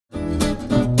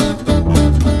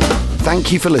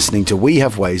Thank you for listening to We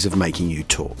Have Ways of Making You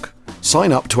Talk.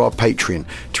 Sign up to our Patreon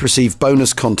to receive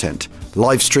bonus content,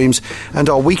 live streams, and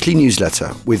our weekly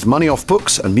newsletter with money off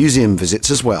books and museum visits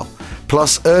as well,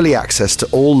 plus early access to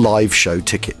all live show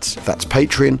tickets. That's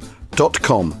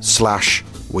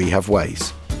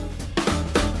patreon.com/wehaveways.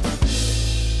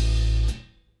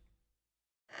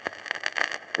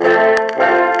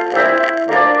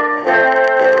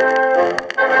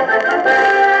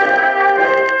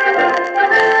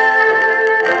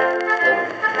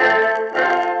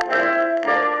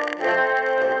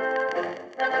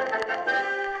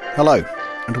 Hello,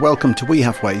 and welcome to We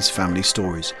Have Ways Family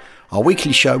Stories, our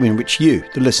weekly show in which you,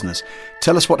 the listeners,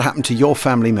 tell us what happened to your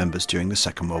family members during the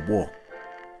Second World War.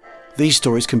 These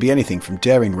stories can be anything from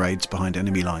daring raids behind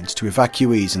enemy lines to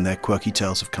evacuees and their quirky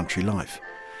tales of country life.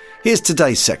 Here's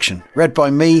today's section, read by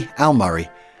me, Al Murray,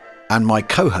 and my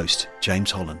co-host,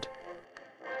 James Holland.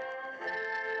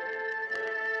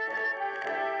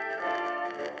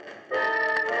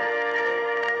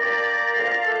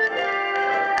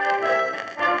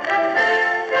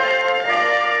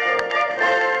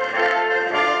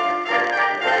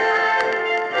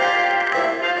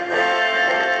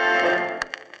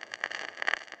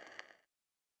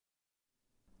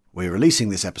 We're releasing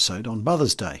this episode on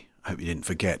Mother's Day. I hope you didn't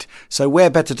forget. So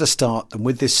where better to start than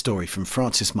with this story from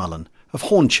Francis Mullen of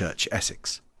Hornchurch,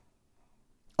 Essex.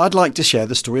 I'd like to share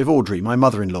the story of Audrey, my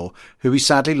mother-in-law, who we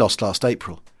sadly lost last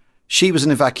April. She was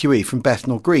an evacuee from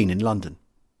Bethnal Green in London.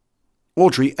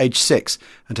 Audrey, aged 6,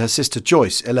 and her sister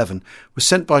Joyce, 11, were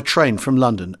sent by train from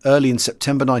London early in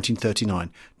September 1939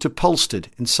 to Polstead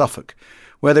in Suffolk,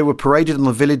 where they were paraded on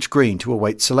the village green to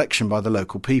await selection by the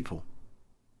local people.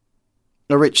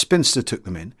 A rich spinster took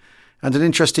them in, and an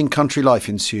interesting country life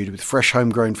ensued with fresh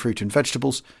homegrown fruit and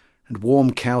vegetables and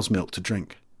warm cow's milk to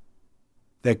drink.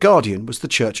 Their guardian was the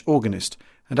church organist,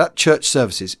 and at church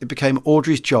services it became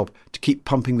Audrey's job to keep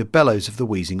pumping the bellows of the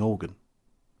wheezing organ.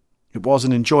 It was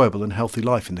an enjoyable and healthy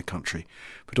life in the country,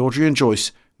 but Audrey and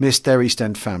Joyce missed their East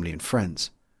End family and friends.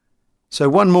 So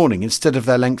one morning, instead of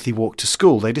their lengthy walk to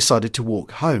school, they decided to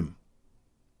walk home.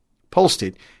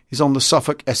 Polstead is on the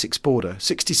Suffolk-Essex border,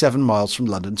 67 miles from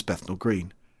London's Bethnal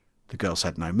Green. The girls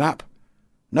had no map,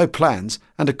 no plans,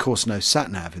 and of course no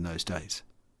sat-nav in those days.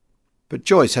 But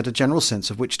Joyce had a general sense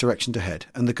of which direction to head,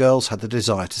 and the girls had the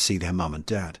desire to see their mum and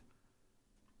dad.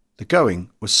 The going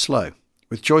was slow,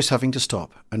 with Joyce having to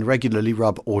stop and regularly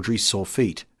rub Audrey's sore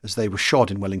feet as they were shod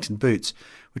in Wellington boots,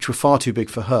 which were far too big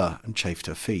for her and chafed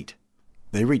her feet.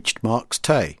 They reached Marks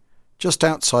Tay, just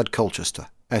outside Colchester,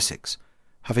 Essex,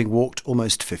 having walked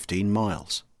almost 15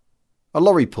 miles. A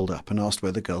lorry pulled up and asked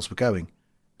where the girls were going.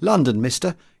 "London,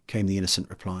 mister," came the innocent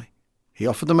reply. He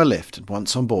offered them a lift, and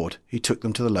once on board, he took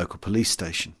them to the local police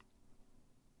station.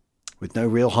 With no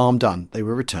real harm done, they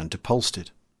were returned to Polstead.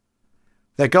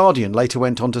 Their guardian later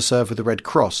went on to serve with the Red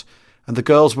Cross, and the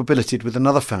girls were billeted with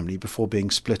another family before being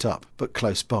split up, but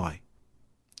close by.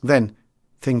 Then,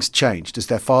 things changed as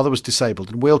their father was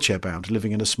disabled and wheelchair-bound,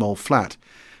 living in a small flat,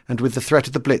 and with the threat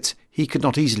of the Blitz, he could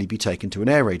not easily be taken to an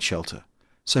air raid shelter.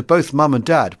 So both mum and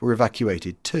dad were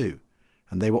evacuated too,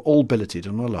 and they were all billeted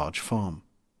on a large farm.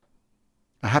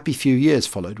 A happy few years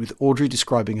followed, with Audrey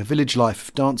describing a village life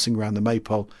of dancing round the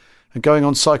maypole and going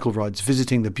on cycle rides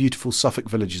visiting the beautiful Suffolk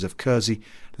villages of Kersey,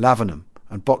 Lavenham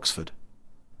and Boxford.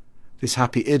 This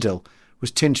happy idyll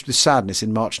was tinged with sadness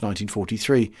in March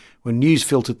 1943, when news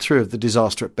filtered through of the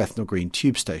disaster at Bethnal Green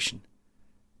tube station.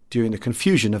 During the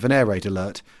confusion of an air raid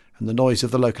alert and the noise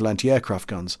of the local anti-aircraft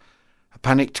guns, a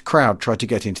panicked crowd tried to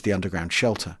get into the underground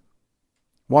shelter.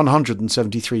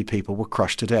 173 people were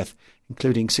crushed to death,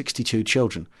 including 62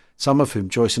 children, some of whom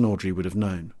Joyce and Audrey would have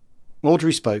known.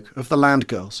 Audrey spoke of the land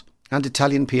girls and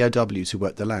Italian POWs who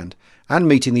worked the land, and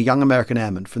meeting the young American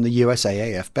airmen from the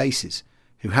USAAF bases,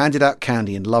 who handed out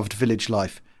candy and loved village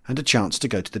life and a chance to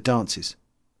go to the dances.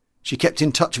 She kept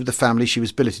in touch with the family she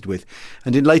was billeted with,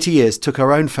 and in later years took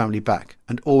her own family back,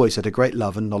 and always had a great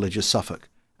love and knowledge of Suffolk,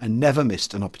 and never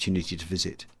missed an opportunity to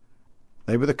visit.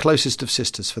 They were the closest of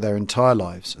sisters for their entire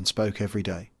lives and spoke every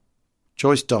day.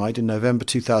 Joyce died in November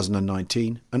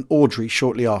 2019, and Audrey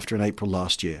shortly after in April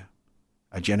last year.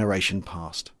 A generation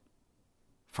passed.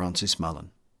 Francis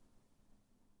Mullen.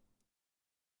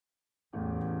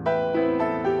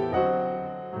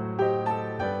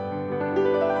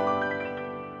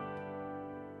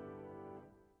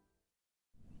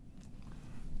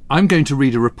 I'm going to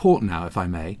read a report now, if I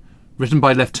may, written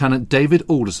by Lieutenant David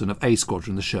Alderson of A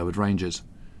Squadron, the Sherwood Rangers.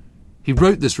 He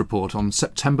wrote this report on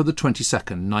September the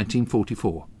 22nd,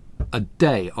 1944, a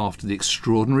day after the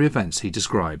extraordinary events he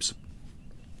describes.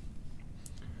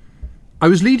 I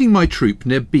was leading my troop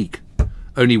near Beek,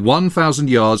 only 1,000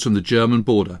 yards from the German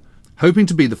border, hoping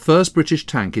to be the first British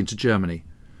tank into Germany,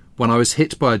 when I was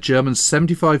hit by a German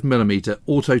 75mm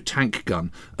auto tank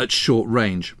gun at short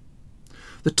range.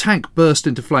 The tank burst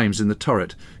into flames in the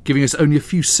turret, giving us only a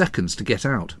few seconds to get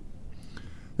out.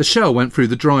 The shell went through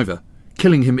the driver,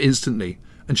 killing him instantly,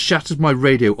 and shattered my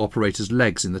radio operator's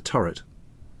legs in the turret.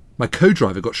 My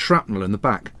co-driver got shrapnel in the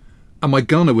back, and my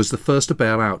gunner was the first to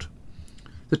bail out.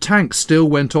 The tank still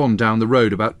went on down the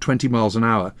road about 20 miles an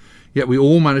hour, yet we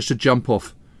all managed to jump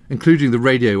off, including the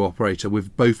radio operator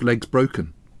with both legs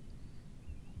broken.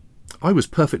 I was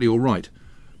perfectly all right,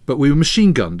 but we were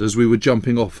machine-gunned as we were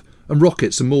jumping off, and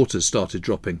rockets and mortars started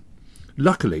dropping.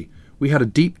 Luckily, we had a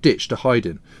deep ditch to hide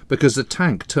in, because the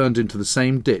tank turned into the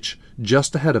same ditch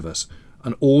just ahead of us,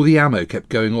 and all the ammo kept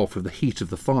going off with the heat of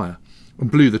the fire,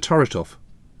 and blew the turret off.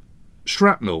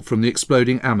 Shrapnel from the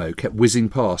exploding ammo kept whizzing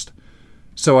past,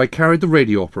 so I carried the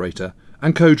radio operator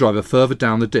and co-driver further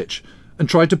down the ditch, and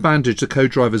tried to bandage the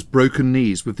co-driver's broken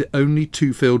knees with the only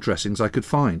 2 field dressings I could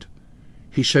find.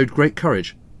 He showed great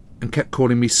courage, and kept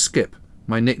calling me Skip,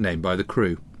 my nickname by the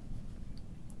crew.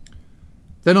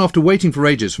 Then, after waiting for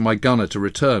ages for my gunner to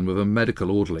return with a medical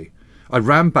orderly, I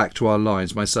ran back to our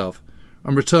lines myself,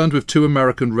 and returned with 2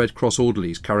 American Red Cross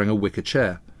orderlies carrying a wicker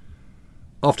chair.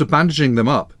 After bandaging them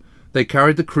up, they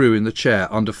carried the crew in the chair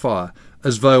under fire,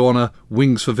 as though on a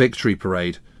Wings for Victory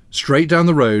parade, straight down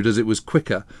the road, as it was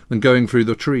quicker than going through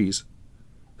the trees.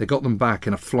 They got them back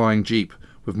in a flying jeep,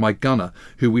 with my gunner,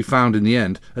 who we found in the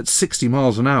end, at 60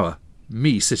 miles an hour,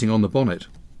 me sitting on the bonnet.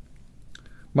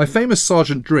 My famous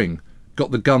Sergeant Dring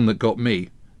got the gun that got me.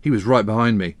 He was right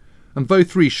behind me, and though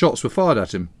 3 shots were fired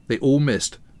at him, they all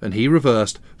missed, and he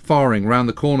reversed, firing round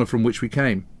the corner from which we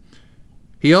came.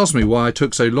 He asked me why I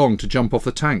took so long to jump off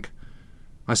the tank.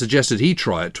 I suggested he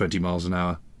try at 20 miles an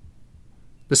hour.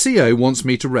 The CO wants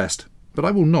me to rest, but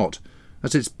I will not,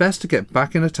 as it's best to get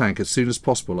back in a tank as soon as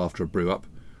possible after a brew-up,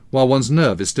 while one's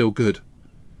nerve is still good.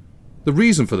 The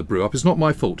reason for the brew-up is not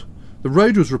my fault. The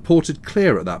road was reported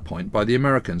clear at that point by the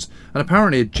Americans, and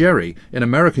apparently a Jerry in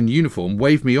American uniform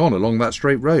waved me on along that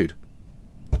straight road.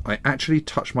 I actually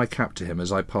touched my cap to him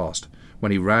as I passed,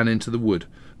 when he ran into the wood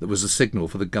that was the signal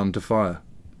for the gun to fire.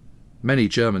 Many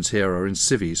Germans here are in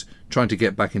civvies trying to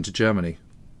get back into Germany.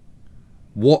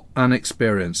 What an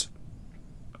experience!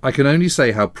 I can only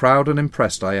say how proud and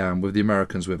impressed I am with the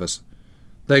Americans with us.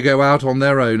 They go out on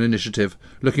their own initiative,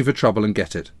 looking for trouble, and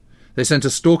get it. They sent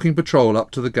a stalking patrol up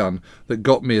to the gun that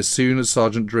got me as soon as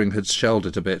Sergeant Dring had shelled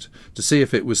it a bit, to see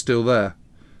if it was still there.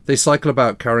 They cycle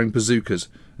about carrying bazookas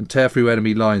and tear through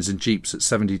enemy lines in jeeps at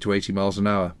 70 to 80 miles an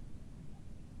hour.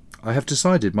 I have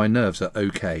decided my nerves are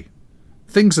okay.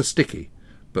 Things are sticky,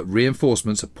 but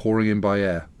reinforcements are pouring in by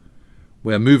air.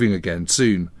 We are moving again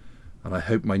soon, and I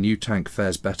hope my new tank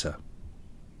fares better.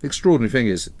 The extraordinary thing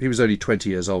is, he was only 20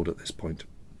 years old at this point.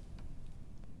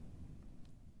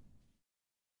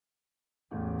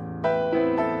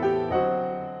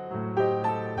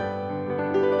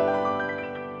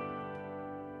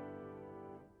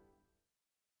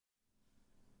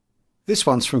 This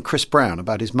one's from Chris Brown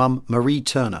about his mum, Marie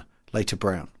Turner, later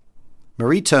Brown.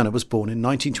 Marie Turner was born in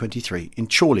 1923 in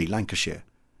Chorley, Lancashire.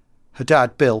 Her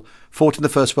dad, Bill, fought in the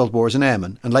First World War as an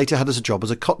airman and later had a job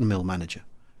as a cotton mill manager.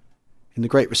 In the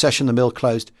Great Recession, the mill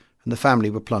closed and the family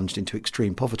were plunged into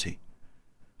extreme poverty.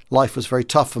 Life was very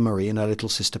tough for Marie and her little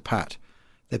sister Pat.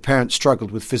 Their parents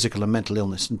struggled with physical and mental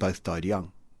illness and both died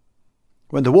young.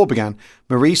 When the war began,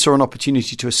 Marie saw an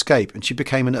opportunity to escape and she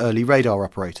became an early radar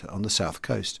operator on the south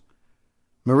coast.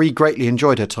 Marie greatly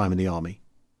enjoyed her time in the army.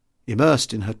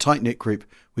 Immersed in her tight-knit group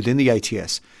within the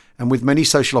ATS and with many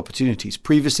social opportunities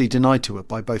previously denied to her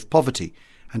by both poverty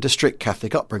and a strict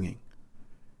Catholic upbringing.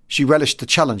 She relished the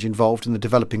challenge involved in the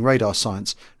developing radar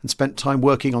science and spent time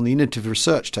working on the innovative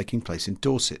research taking place in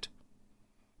Dorset.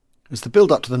 As the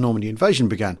build-up to the Normandy invasion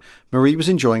began, Marie was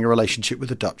enjoying a relationship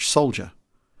with a Dutch soldier.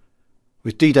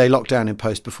 With D-Day locked down in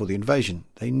post before the invasion,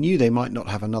 they knew they might not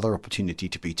have another opportunity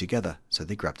to be together, so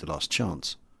they grabbed the last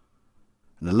chance.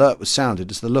 An alert was sounded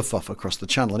as the Luftwaffe crossed the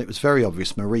channel, and it was very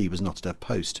obvious Marie was not at her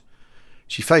post.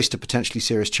 She faced a potentially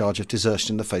serious charge of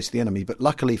desertion in the face of the enemy, but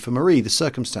luckily for Marie, the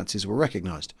circumstances were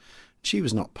recognised. She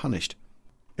was not punished.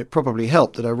 It probably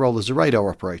helped that her role as a radar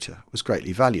operator was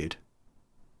greatly valued.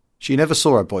 She never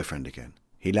saw her boyfriend again.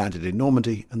 He landed in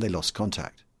Normandy, and they lost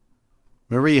contact.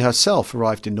 Marie herself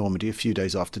arrived in Normandy a few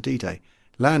days after D-Day,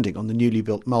 landing on the newly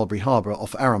built Mulberry Harbour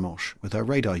off Arromanches with her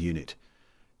radar unit.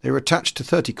 They were attached to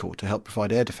 30 Corps to help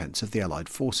provide air defence of the Allied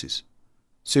forces.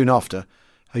 Soon after,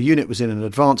 her unit was in an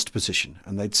advanced position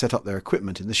and they'd set up their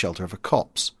equipment in the shelter of a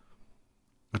copse.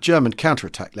 A German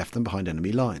counterattack left them behind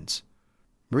enemy lines.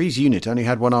 Marie's unit only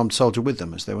had one armed soldier with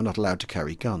them, as they were not allowed to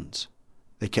carry guns.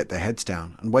 They kept their heads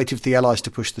down and waited for the Allies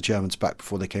to push the Germans back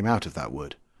before they came out of that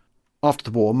wood. After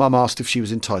the war, Mum asked if she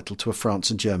was entitled to a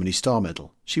France and Germany Star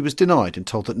Medal. She was denied and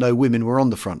told that no women were on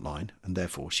the front line, and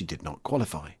therefore she did not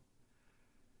qualify.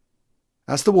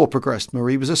 As the war progressed,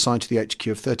 Marie was assigned to the HQ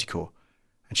of 30 Corps,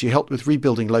 and she helped with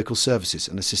rebuilding local services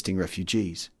and assisting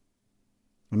refugees.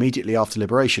 Immediately after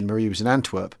liberation, Marie was in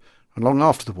Antwerp, and long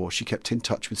after the war she kept in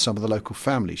touch with some of the local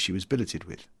families she was billeted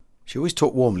with. She always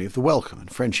talked warmly of the welcome and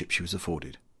friendship she was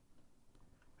afforded.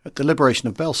 At the liberation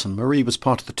of Belsen, Marie was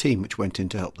part of the team which went in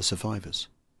to help the survivors.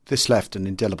 This left an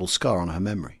indelible scar on her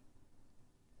memory.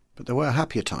 But there were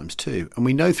happier times too, and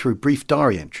we know through brief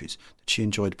diary entries that she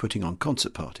enjoyed putting on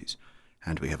concert parties,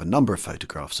 and we have a number of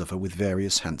photographs of her with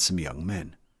various handsome young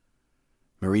men.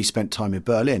 Marie spent time in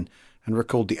Berlin and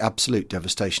recalled the absolute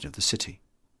devastation of the city.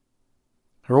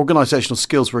 Her organisational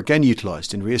skills were again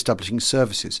utilised in re-establishing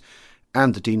services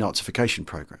and the denazification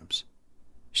programmes.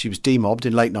 She was demobbed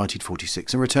in late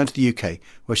 1946 and returned to the UK,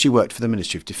 where she worked for the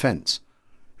Ministry of Defence.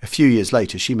 A few years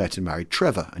later she met and married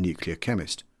Trevor, a nuclear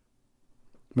chemist.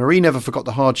 Marie never forgot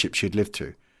the hardships she had lived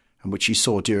through, and which she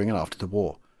saw during and after the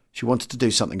war. She wanted to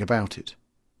do something about it.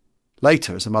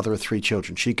 Later, as a mother of 3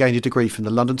 children, she gained a degree from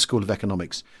the London School of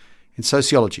Economics in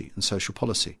sociology and social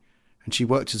policy, and she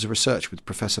worked as a researcher with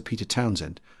Professor Peter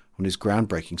Townsend on his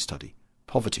groundbreaking study,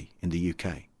 Poverty in the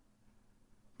UK.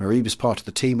 Marie was part of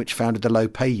the team which founded the Low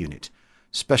Pay Unit,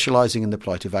 specialising in the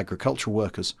plight of agricultural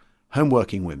workers,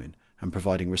 home-working women, and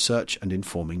providing research and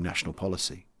informing national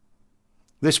policy.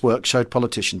 This work showed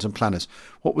politicians and planners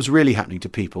what was really happening to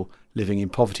people living in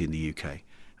poverty in the UK,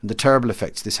 and the terrible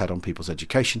effects this had on people's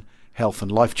education, health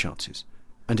and life chances,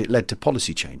 and it led to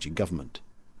policy change in government.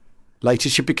 Later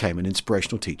she became an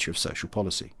inspirational teacher of social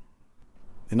policy.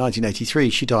 In 1983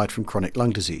 she died from chronic lung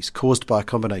disease caused by a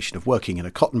combination of working in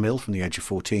a cotton mill from the age of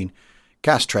 14,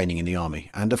 gas training in the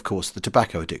army, and of course the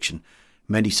tobacco addiction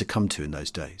many succumbed to in those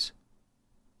days.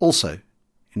 Also,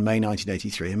 in May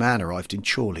 1983 a man arrived in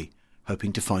Chorley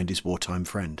hoping to find his wartime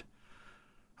friend.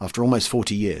 After almost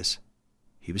 40 years,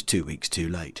 he was 2 weeks too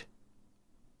late.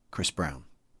 Chris Brown.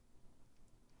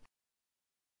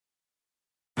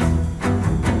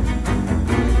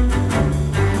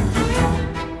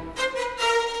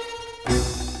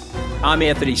 I'm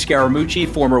Anthony Scaramucci,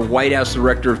 former White House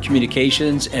Director of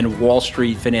Communications and Wall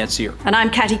Street financier. And I'm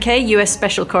Katty Kay, US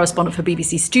Special Correspondent for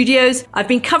BBC Studios. I've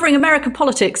been covering American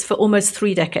politics for almost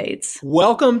 3 decades.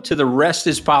 Welcome to The Rest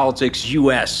is Politics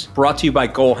US, brought to you by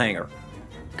Goalhanger.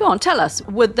 Go on, tell us,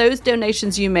 were those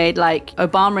donations you made, like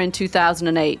Obama in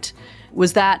 2008,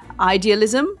 was that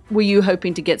idealism? Were you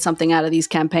hoping to get something out of these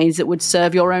campaigns that would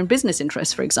serve your own business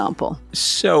interests, for example?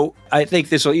 So I think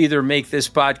this will either make this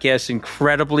podcast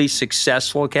incredibly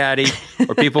successful, Katty,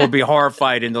 or people will be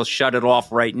horrified and they'll shut it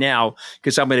off right now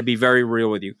because I'm going to be very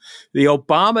real with you. The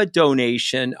Obama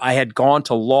donation, I had gone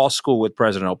to law school with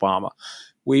President Obama.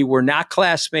 We were not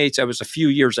classmates. I was a few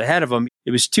years ahead of him.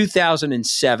 It was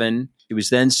 2007. He was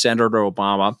then Senator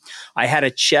Obama. I had a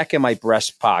check in my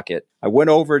breast pocket. I went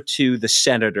over to the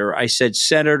senator. I said,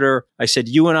 Senator,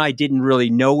 you and I didn't really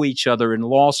know each other in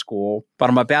law school, but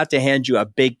I'm about to hand you a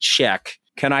big check.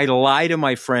 Can I lie to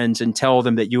my friends and tell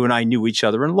them that you and I knew each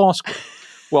other in law school?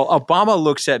 Well, Obama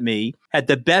looks at me, had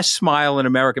the best smile in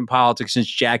American politics since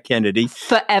Jack Kennedy.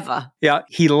 Forever. Yeah,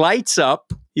 he lights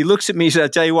up. He looks at me and says, I'll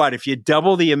tell you what, if you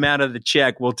double the amount of the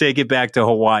check, we'll take it back to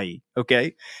Hawaii.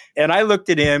 Okay. And I looked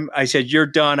at him. I said, you're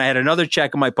done. I had another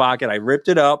check in my pocket. I ripped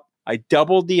it up. I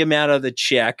doubled the amount of the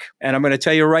check. And I'm going to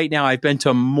tell you right now, I've been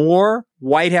to more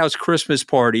White House Christmas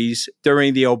parties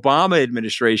during the Obama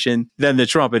administration than the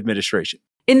Trump administration.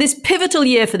 In this pivotal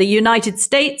year for the United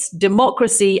States,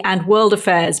 democracy and world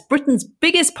affairs, Britain's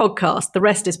biggest podcast, The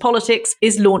Rest is Politics,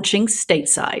 is launching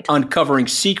stateside. Uncovering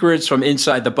secrets from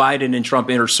inside the Biden and Trump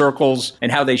inner circles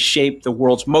and how they shape the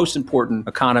world's most important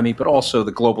economy, but also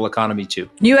the global economy too.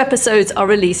 New episodes are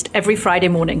released every Friday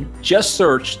morning. Just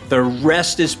search The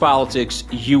Rest is Politics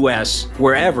US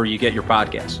wherever you get your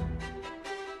podcasts.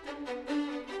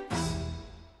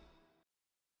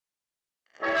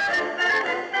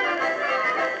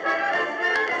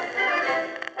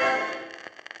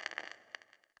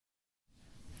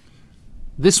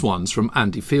 This one's from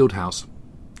Andy Fieldhouse.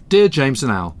 Dear James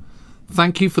and Al,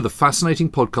 thank you for the fascinating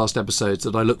podcast episodes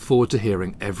that I look forward to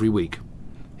hearing every week.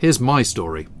 Here's my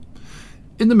story.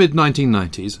 In the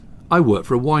mid-1990s, I worked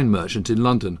for a wine merchant in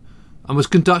London and was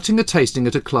conducting a tasting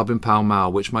at a club in Pall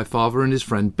Mall which my father and his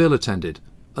friend Bill attended,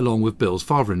 along with Bill's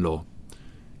father-in-law.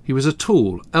 He was a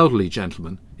tall, elderly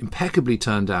gentleman, impeccably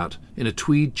turned out in a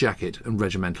tweed jacket and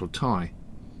regimental tie.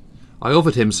 I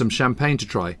offered him some champagne to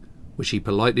try, which he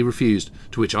politely refused,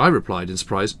 to which I replied in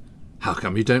surprise, "How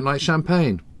come you don't like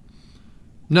champagne?"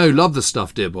 "No, love the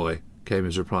stuff, dear boy," came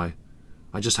his reply.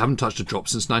 "I just haven't touched a drop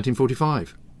since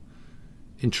 1945.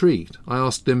 Intrigued, I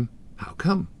asked him, "How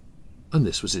come?" And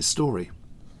this was his story.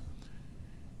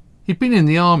 He'd been in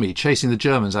the army chasing the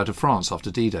Germans out of France after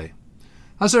D-Day.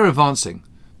 As they were advancing,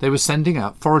 they were sending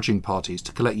out foraging parties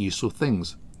to collect useful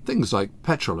things like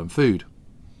petrol and food.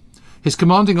 His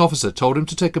commanding officer told him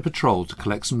to take a patrol to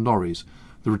collect some lorries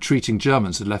the retreating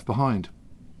Germans had left behind.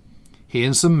 He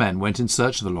and some men went in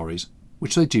search of the lorries,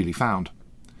 which they duly found.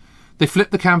 They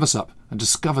flipped the canvas up and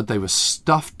discovered they were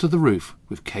stuffed to the roof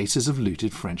with cases of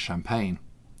looted French champagne.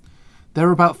 There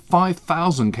were about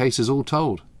 5,000 cases all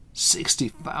told,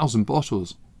 60,000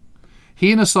 bottles.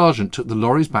 He and a sergeant took the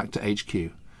lorries back to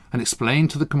HQ and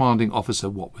explained to the commanding officer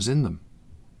what was in them.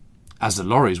 As the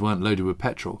lorries weren't loaded with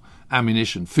petrol,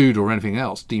 ammunition, food or anything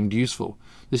else deemed useful,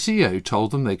 the CEO told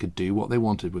them they could do what they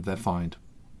wanted with their find.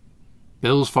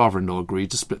 Bill's father-in-law agreed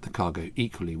to split the cargo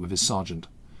equally with his sergeant,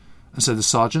 and so the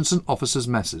sergeants' and officers'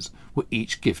 messes were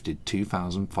each gifted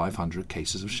 2,500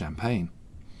 cases of champagne.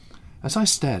 As I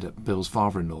stared at Bill's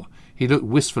father-in-law, he looked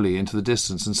wistfully into the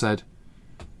distance and said,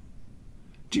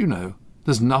 "Do you know,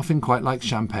 there's nothing quite like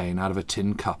champagne out of a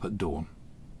tin cup at dawn."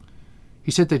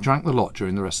 He said they drank the lot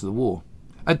during the rest of the war.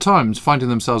 At times, finding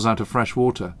themselves out of fresh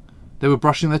water, they were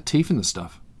brushing their teeth in the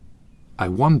stuff. I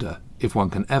wonder if one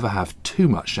can ever have too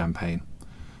much champagne.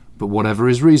 But whatever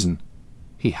his reason,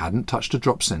 he hadn't touched a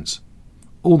drop since.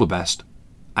 All the best,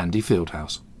 Andy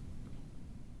Fieldhouse.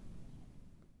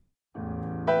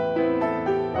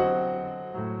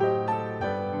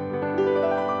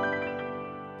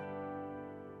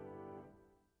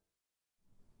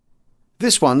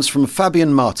 This one's from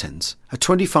Fabian Martens, a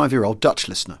 25-year-old Dutch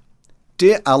listener.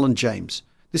 Dear Alan James,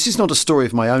 this is not a story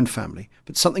of my own family,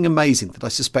 but something amazing that I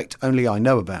suspect only I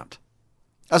know about.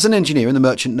 As an engineer in the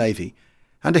Merchant Navy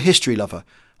and a history lover,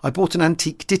 I bought an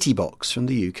antique ditty box from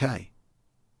the UK.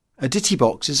 A ditty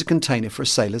box is a container for a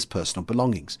sailor's personal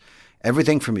belongings,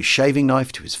 everything from his shaving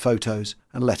knife to his photos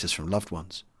and letters from loved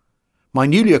ones. My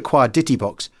newly acquired ditty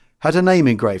box had a name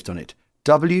engraved on it,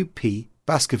 W.P.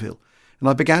 Baskerville, and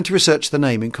I began to research the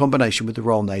name in combination with the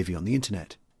Royal Navy on the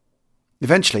internet.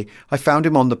 Eventually, I found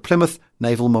him on the Plymouth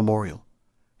Naval Memorial.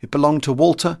 It belonged to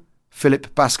Walter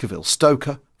Philip Baskerville,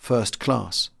 stoker, first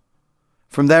class.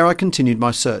 From there I continued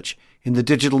my search in the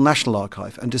Digital National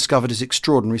Archive and discovered his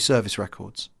extraordinary service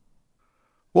records.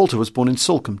 Walter was born in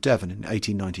Salcombe, Devon in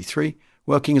 1893,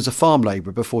 working as a farm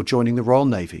labourer before joining the Royal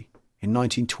Navy in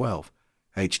 1912,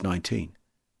 aged 19.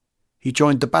 He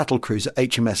joined the battle cruiser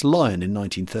HMS Lion in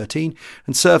 1913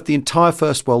 and served the entire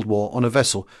First World War on a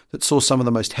vessel that saw some of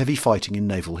the most heavy fighting in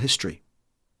naval history.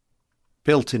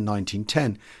 Built in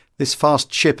 1910, this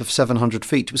fast ship of 700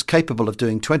 feet was capable of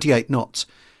doing 28 knots,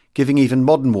 giving even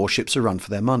modern warships a run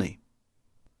for their money.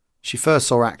 She first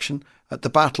saw action at the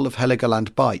Battle of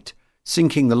Heligoland Bight,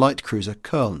 sinking the light cruiser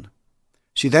Köln.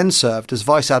 She then served as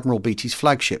Vice Admiral Beatty's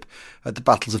flagship at the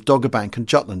battles of Doggerbank and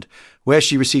Jutland, where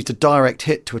she received a direct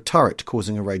hit to a turret,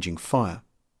 causing a raging fire.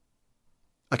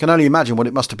 I can only imagine what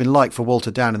it must have been like for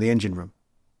Walter down in the engine room,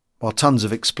 while tons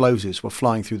of explosives were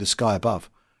flying through the sky above,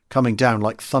 coming down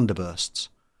like thunderbursts.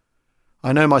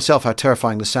 I know myself how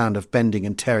terrifying the sound of bending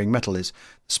and tearing metal is,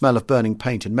 the smell of burning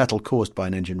paint and metal caused by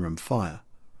an engine room fire.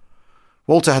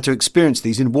 Walter had to experience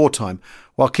these in wartime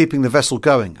while keeping the vessel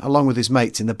going, along with his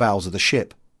mates in the bowels of the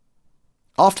ship.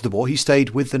 After the war, he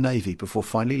stayed with the Navy before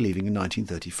finally leaving in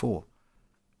 1934.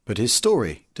 But his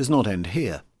story does not end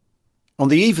here. On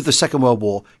the eve of the Second World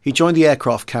War, he joined the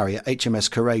aircraft carrier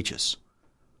HMS Courageous.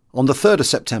 On the 3rd of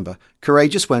September,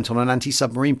 Courageous went on an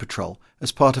anti-submarine patrol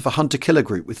as part of a hunter-killer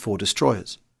group with 4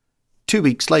 destroyers. 2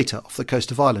 weeks later, off the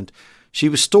coast of Ireland, she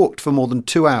was stalked for more than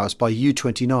 2 hours by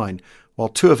U-29, while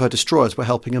 2 of her destroyers were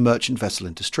helping a merchant vessel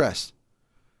in distress.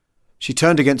 She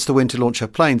turned against the wind to launch her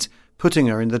planes, putting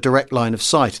her in the direct line of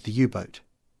sight of the U-boat.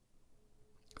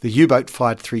 The U-boat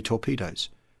fired 3 torpedoes,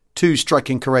 2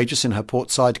 striking Courageous in her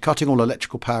port side, cutting all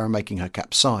electrical power and making her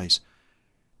capsize.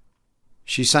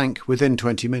 She sank within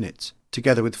 20 minutes,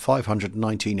 together with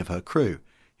 519 of her crew,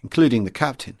 including the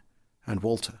captain and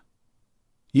Walter.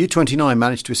 U-29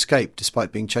 managed to escape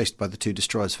despite being chased by the 2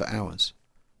 destroyers for hours.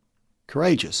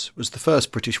 Courageous was the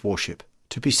first British warship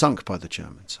to be sunk by the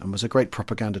Germans and was a great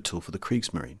propaganda tool for the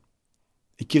Kriegsmarine.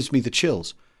 It gives me the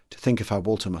chills to think of how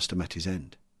Walter must have met his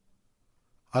end.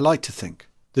 I like to think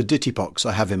the ditty box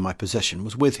I have in my possession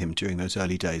was with him during those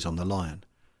early days on the Lion,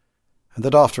 and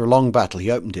that after a long battle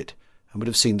he opened it and would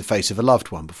have seen the face of a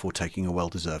loved one before taking a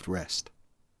well-deserved rest.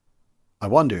 I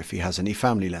wonder if he has any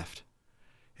family left.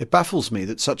 It baffles me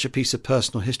that such a piece of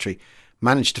personal history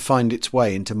managed to find its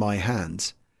way into my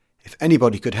hands. If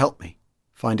anybody could help me,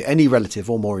 find any relative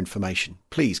or more information,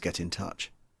 please get in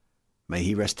touch. May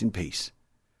he rest in peace.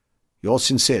 Yours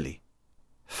sincerely,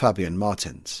 Fabian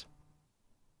Martens.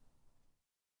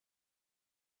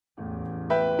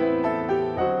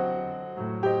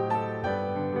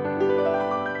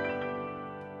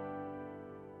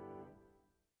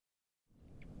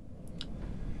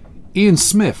 Ian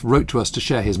Smith wrote to us to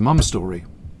share his mum's story.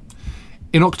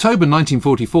 In October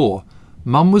 1944,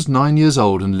 Mum was 9 years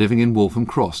old and living in Waltham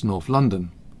Cross, North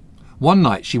London. One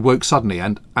night she woke suddenly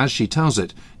and, as she tells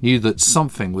it, knew that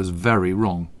something was very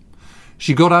wrong.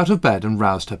 She got out of bed and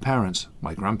roused her parents,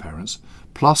 my grandparents,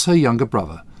 plus her younger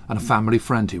brother and a family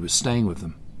friend who was staying with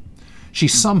them. She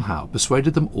somehow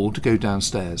persuaded them all to go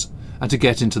downstairs and to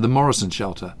get into the Morrison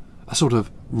shelter, a sort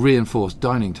of reinforced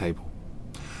dining table.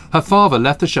 Her father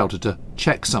left the shelter to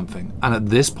check something, and at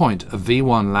this point a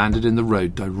V1 landed in the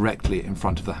road directly in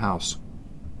front of the house.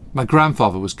 My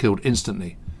grandfather was killed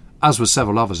instantly, as were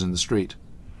several others in the street.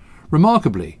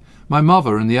 Remarkably, my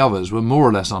mother and the others were more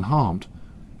or less unharmed,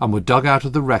 and were dug out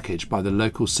of the wreckage by the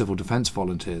local civil defence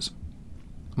volunteers.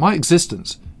 My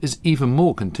existence is even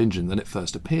more contingent than it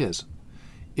first appears.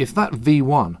 If that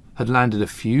V1 had landed a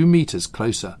few metres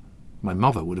closer, my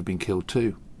mother would have been killed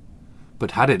too.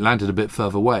 But had it landed a bit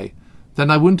further away, then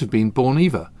I wouldn't have been born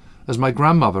either, as my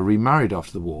grandmother remarried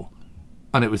after the war,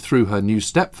 and it was through her new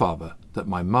stepfather that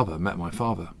my mother met my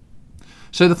father.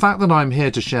 So the fact that I'm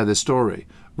here to share this story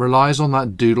relies on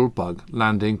that doodle bug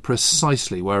landing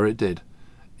precisely where it did,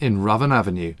 in Ruthven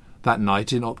Avenue, that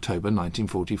night in October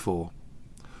 1944.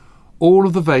 All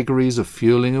of the vagaries of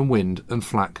fuelling and wind and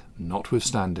flak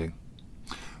notwithstanding.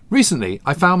 Recently,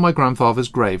 I found my grandfather's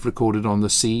grave recorded on the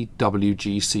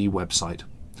CWGC website.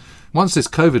 Once this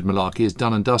COVID malarkey is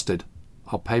done and dusted,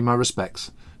 I'll pay my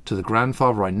respects to the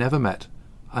grandfather I never met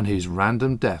and whose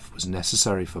random death was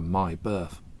necessary for my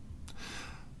birth.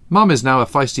 Mum is now a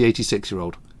feisty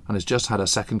 86-year-old and has just had her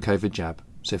second COVID jab,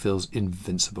 so feels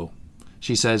invincible.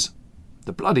 She says,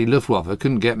 "The bloody Luftwaffe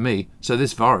couldn't get me, so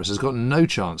this virus has got no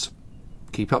chance.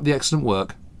 Keep up the excellent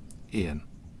work, Ian."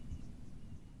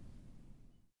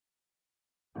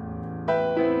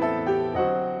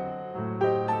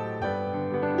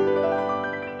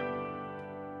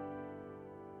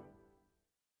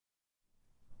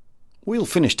 We'll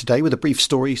finish today with a brief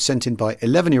story sent in by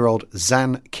 11-year-old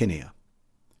Zan Kinnear.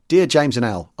 Dear James and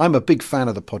Al, I'm a big fan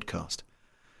of the podcast.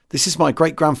 This is my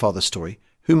great-grandfather's story,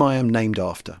 whom I am named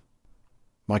after.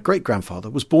 My great-grandfather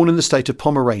was born in the state of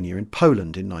Pomerania in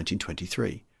Poland in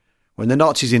 1923. When the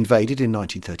Nazis invaded in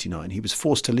 1939, he was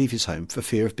forced to leave his home for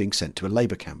fear of being sent to a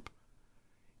labour camp.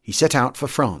 He set out for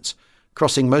France,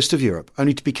 crossing most of Europe,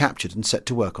 only to be captured and set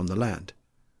to work on the land.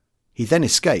 He then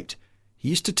escaped. He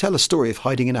used to tell a story of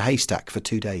hiding in a haystack for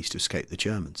 2 days to escape the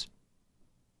Germans.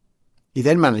 He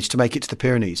then managed to make it to the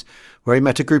Pyrenees, where he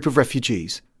met a group of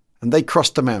refugees, and they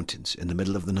crossed the mountains in the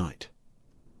middle of the night.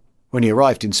 When he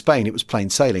arrived in Spain, it was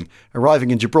plain sailing, arriving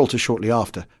in Gibraltar shortly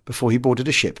after, before he boarded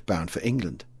a ship bound for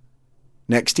England.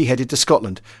 Next, he headed to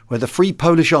Scotland, where the Free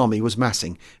Polish Army was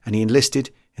massing, and he enlisted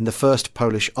in the 1st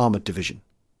Polish Armoured Division.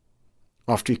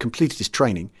 After he completed his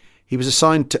training, he was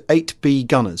assigned to 8B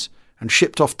gunners and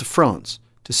shipped off to France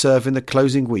to serve in the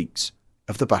closing weeks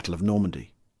of the Battle of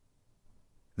Normandy.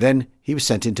 Then he was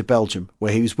sent into Belgium,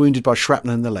 where he was wounded by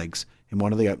shrapnel in the legs in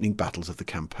one of the opening battles of the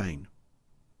campaign.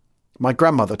 My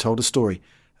grandmother told a story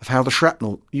of how the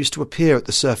shrapnel used to appear at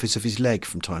the surface of his leg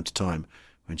from time to time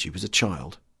when she was a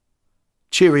child.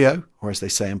 Cheerio, or as they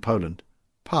say in Poland,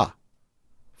 pa,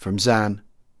 from Zan,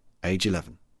 age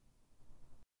 11.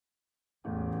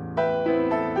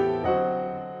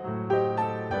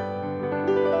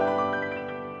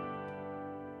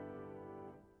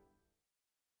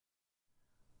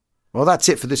 Well, that's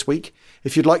it for this week.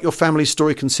 If you'd like your family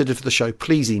story considered for the show,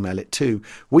 please email it to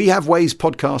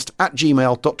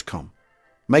wehavewayspodcast@gmail.com,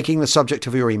 making the subject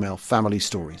of your email Family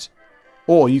Stories.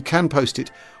 Or you can post it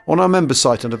on our members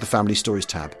site under the Family Stories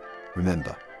tab.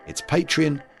 Remember, it's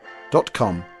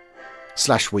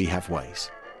patreon.com/wehaveways.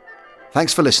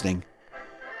 Thanks for listening,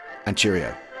 and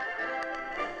cheerio.